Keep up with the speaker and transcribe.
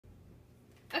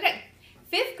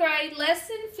5th grade,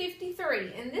 lesson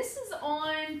 53. And this is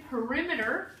on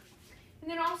perimeter. And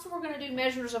then also we're going to do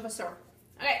measures of a circle.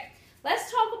 Okay,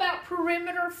 let's talk about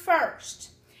perimeter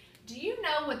first. Do you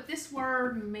know what this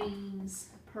word means,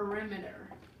 perimeter?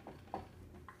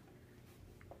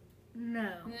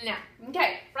 No. No.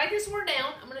 Okay, write this word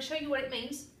down. I'm going to show you what it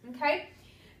means. Okay?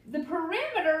 The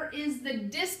perimeter is the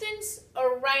distance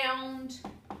around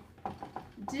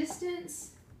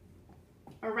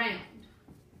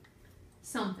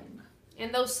something.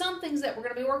 And those somethings that we're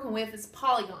going to be working with is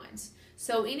polygons.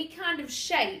 So any kind of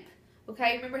shape,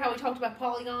 okay? Remember how we talked about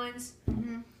polygons?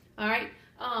 Mm-hmm. All right?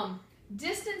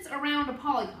 Distance around a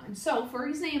polygon. So, for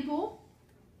example,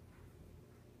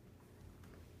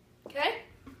 okay?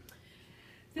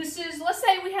 This is, let's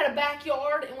say we had a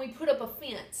backyard and we put up a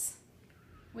fence.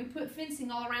 We put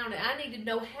fencing all around it. I needed to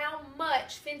know how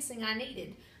much fencing I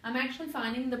needed. I'm actually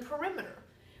finding the perimeter,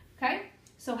 okay?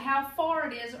 So how far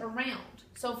it is around.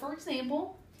 So for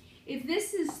example, if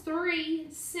this is 3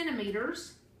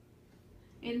 centimeters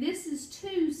and this is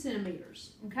 2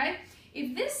 centimeters, okay?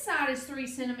 If this side is 3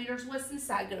 centimeters, what's this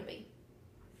side going to be?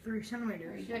 3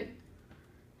 centimeters. Very good.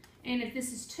 And if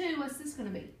this is 2, what's this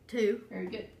going to be? 2. Very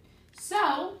good.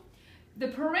 So, the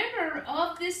perimeter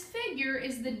of this figure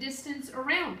is the distance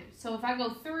around it. So, if I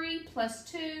go 3 plus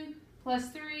 2 plus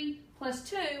 3 plus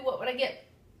 2, what would I get?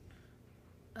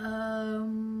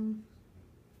 10.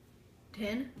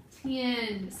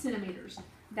 10 centimeters.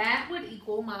 That would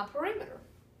equal my perimeter.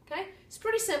 Okay? It's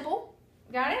pretty simple.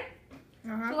 Got it?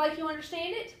 Feel like you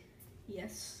understand it?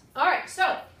 Yes. All right,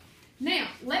 so now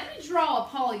let me draw a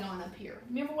polygon up here.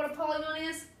 Remember what a polygon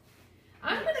is?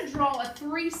 I'm going to draw a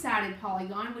 3-sided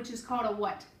polygon, which is called a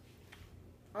what?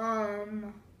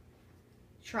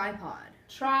 Tripod.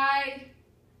 Triangle.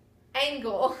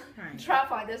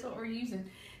 Tripod, that's what we're using.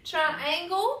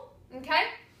 Triangle,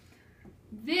 okay?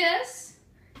 This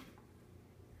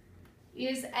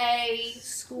is a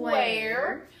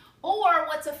square. Or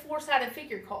what's a 4-sided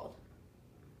figure called?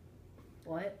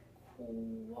 What?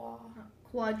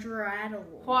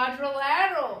 Quadrilateral.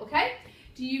 Quadrilateral, okay?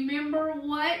 Do you remember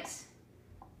what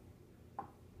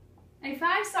a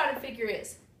 5-sided figure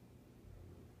is?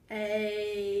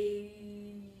 A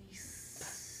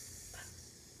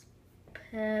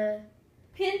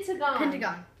Pentagon.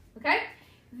 pentagon. Okay?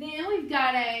 Then we've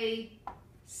got a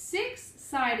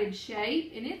 6-sided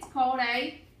shape, and it's called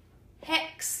a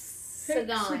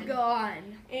hexagon.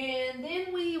 Hexagon. And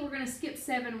then we're going to skip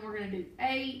 7, and we're going to do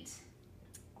 8.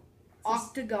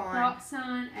 Octagon. Stop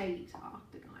sign 8.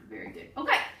 Octagon. Very good.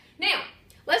 Okay. Now,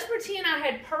 let's pretend I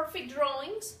had perfect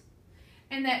drawings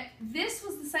and that this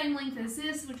was the same length as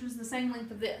this, which was the same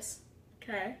length of this.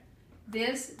 Okay.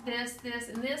 This,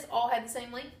 and this all had the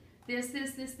same length.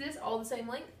 This, all the same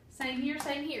length. Same here,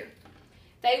 same here.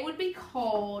 They would be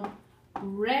called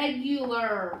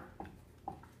regular.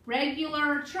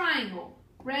 Regular triangle.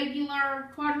 Regular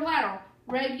quadrilateral.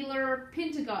 Regular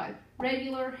pentagon.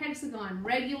 Regular hexagon.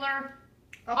 Regular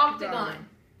octagon.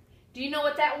 Do you know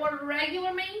what that word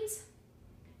regular means?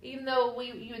 Even though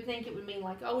you would think it would mean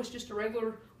like, oh, it's just a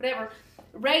regular, whatever.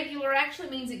 Regular actually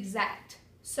means exact.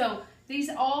 So these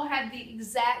all have the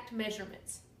exact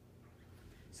measurements.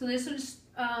 So this one's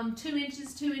 2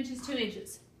 inches, 2 inches, 2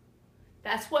 inches.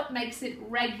 That's what makes it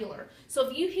regular. So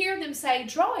if you hear them say,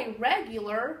 draw a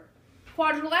regular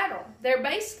quadrilateral, they're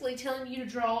basically telling you to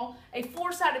draw a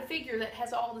 4-sided figure that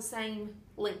has all the same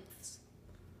lengths.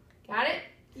 Got it?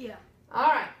 Yeah. All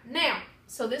right. Now,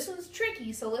 so this one's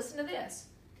tricky, so listen to this.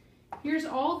 Here's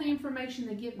all the information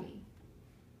they give me.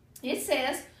 It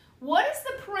says, what is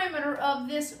the perimeter of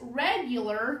this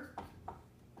regular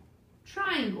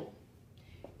triangle?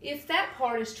 If that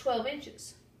part is 12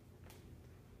 inches,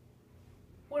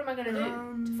 what am I going to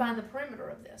do to find the perimeter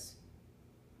of this?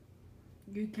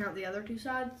 You count the other 2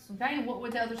 sides. Okay, and what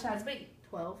would the other sides be?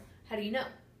 12. How do you know?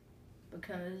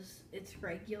 Because it's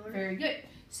regular. Very good.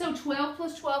 So 12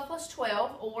 plus 12 plus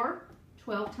 12, or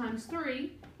 12 times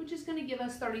 3, which is going to give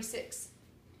us 36.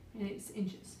 And it's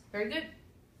inches. Very good.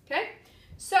 Okay?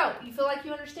 So, you feel like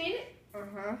you understand it?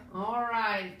 Uh-huh. All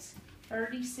right.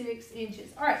 36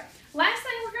 inches. All right. Last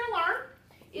thing we're going to learn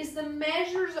is the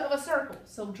measures of a circle.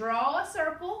 So, draw a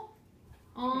circle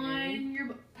on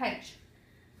your page.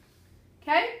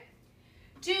 Okay?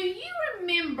 Do you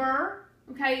remember,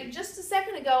 okay, just a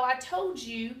second ago I told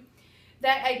you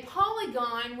that a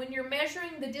polygon, when you're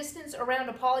measuring the distance around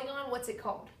a polygon, what's it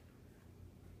called?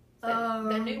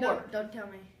 The new word. Don't tell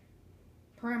me.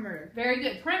 Perimeter. Very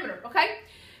good. Perimeter. Okay?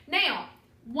 Now,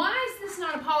 why is this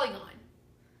not a polygon?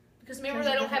 Because remember,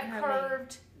 they don't have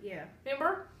curved. Yeah.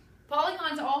 Remember?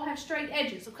 Polygons all have straight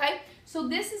edges, okay? So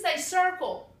this is a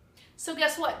circle. So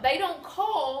guess what? They don't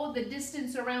call the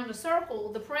distance around a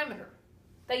circle the perimeter.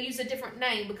 They use a different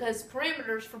name because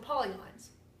perimeters for polygons.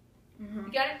 Mm-hmm.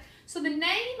 You got it? So the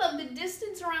name of the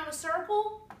distance around a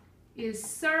circle is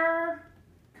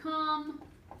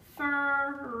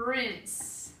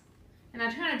circumference. And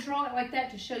I try to draw it like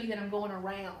that to show you that I'm going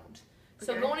around.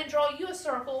 So Okay. going and draw you a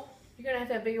circle, you're going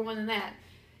to have a bigger one than that.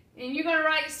 And you're going to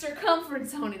write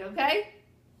circumference on it, okay?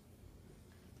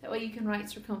 That way you can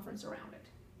write circumference around it.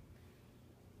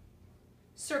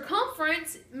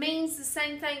 Circumference means the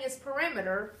same thing as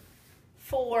perimeter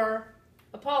for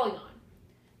a polygon.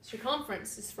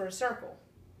 Circumference is for a circle.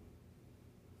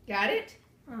 Got it?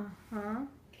 Uh-huh.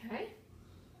 Okay.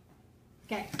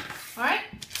 Okay. All right.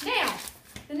 Now,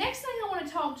 the next thing I want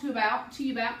to talk to you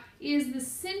about is the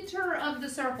center of the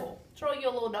circle. Throw you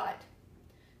a little dot.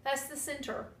 That's the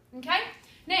center. Okay?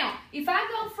 Now, if I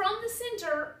go from the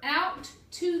center out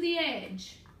to the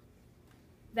edge,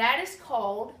 that is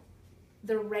called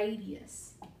the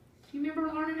radius. Do you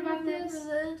remember learning about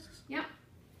this? Yep.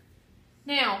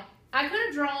 Now, I could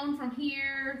have drawn from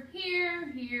here,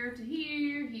 here, here to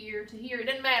here, here to here. It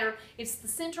doesn't matter. It's the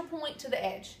center point to the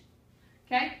edge.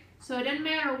 Okay? So it doesn't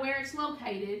matter where it's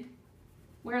located,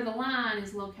 where the line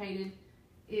is located.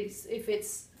 If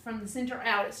it's from the center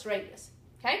out, it's radius.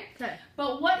 Okay? Okay.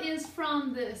 But what is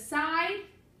from the side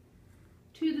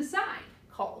to the side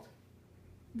called?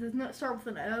 Doesn't that start with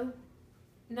an O?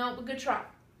 No, but good try.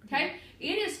 Okay?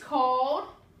 It is called,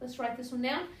 let's write this one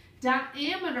down,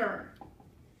 diameter.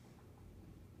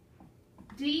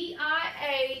 D-I-A-M-E-T-E-R.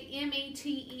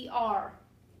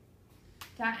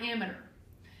 Diameter.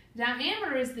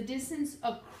 Diameter is the distance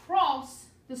across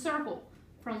the circle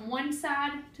from one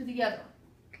side to the other,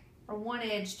 or one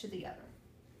edge to the other.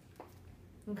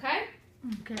 Okay?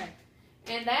 Okay.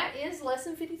 And that is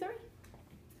lesson 53.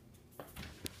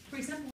 Pretty simple.